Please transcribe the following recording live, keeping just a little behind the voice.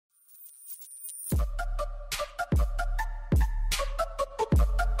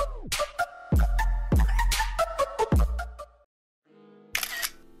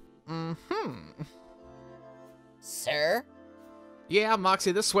Yeah,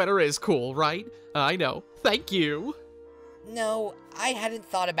 Moxie, this sweater is cool, right? I know. Thank you. No, I hadn't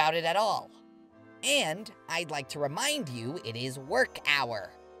thought about it at all. And I'd like to remind you it is work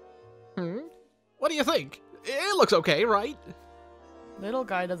hour. What do you think? It looks okay, right? Little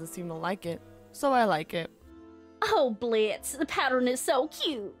guy doesn't seem to like it, so I like it. Oh, Blitz, the pattern is so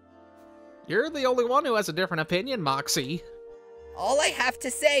cute. You're the only one who has a different opinion, Moxie. All I have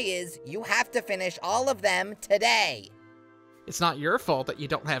to say is, you have to finish all of them today. It's not your fault that you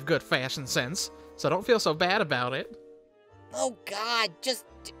don't have good fashion sense, so don't feel so bad about it. Oh God, just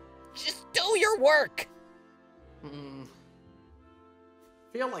do your work.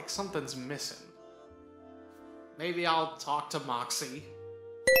 Feel like something's missing. Maybe I'll talk to Moxie.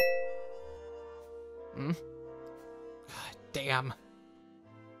 God damn.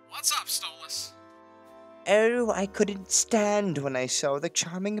 What's up, Stolas? Oh, I couldn't stand when I saw the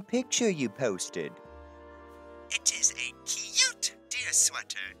charming picture you posted. It is a cute deer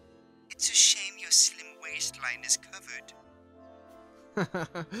sweater. It's a shame your slim waistline is covered.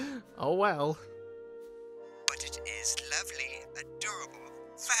 Oh well. But it is lovely, adorable,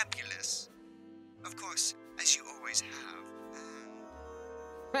 fabulous. Of course, as you always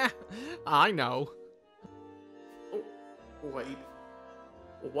have. I know. Oh, wait.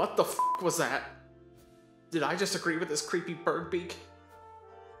 What the f*** was that? Did I just agree with this creepy bird beak?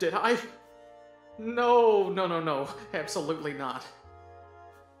 Did I? No. Absolutely not.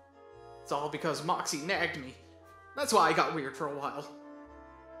 It's all because Moxie nagged me. That's why I got weird for a while.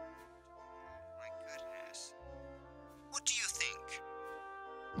 My goodness. What do you think?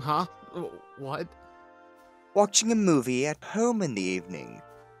 Huh? What? Watching a movie at home in the evening.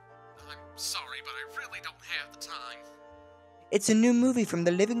 I'm sorry, but I really don't have the time. It's a new movie from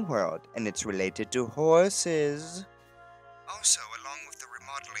the living world, and it's related to horses. Also, along with the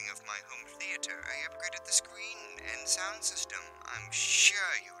remodeling of my home theater, I upgraded the screen and sound system. I'm sure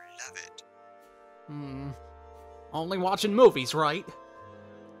you'll love it. Only watching movies, right?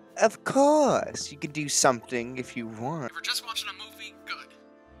 Of course, you can do something if you want. If we're just watching a movie, good.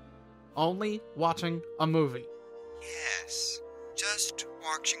 Only watching a movie. Yes, just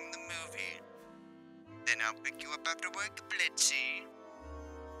watching the movie. Then I'll pick you up after work, Blitzy.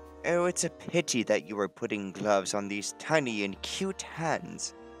 Oh, it's a pity that you were putting gloves on these tiny and cute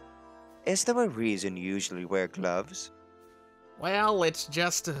hands. Is there a reason you usually wear gloves? Well, it's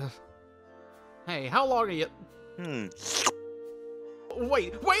just, Hey, how long are you...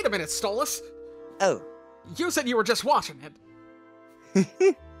 Wait a minute, Stolas! Oh. You said you were just watching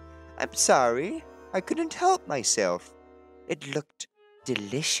it. I'm sorry. I couldn't help myself. It looked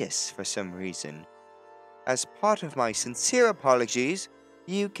delicious for some reason. As part of my sincere apologies,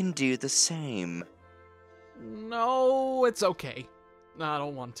 you can do the same. No, it's okay. I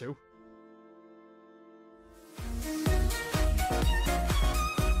don't want to.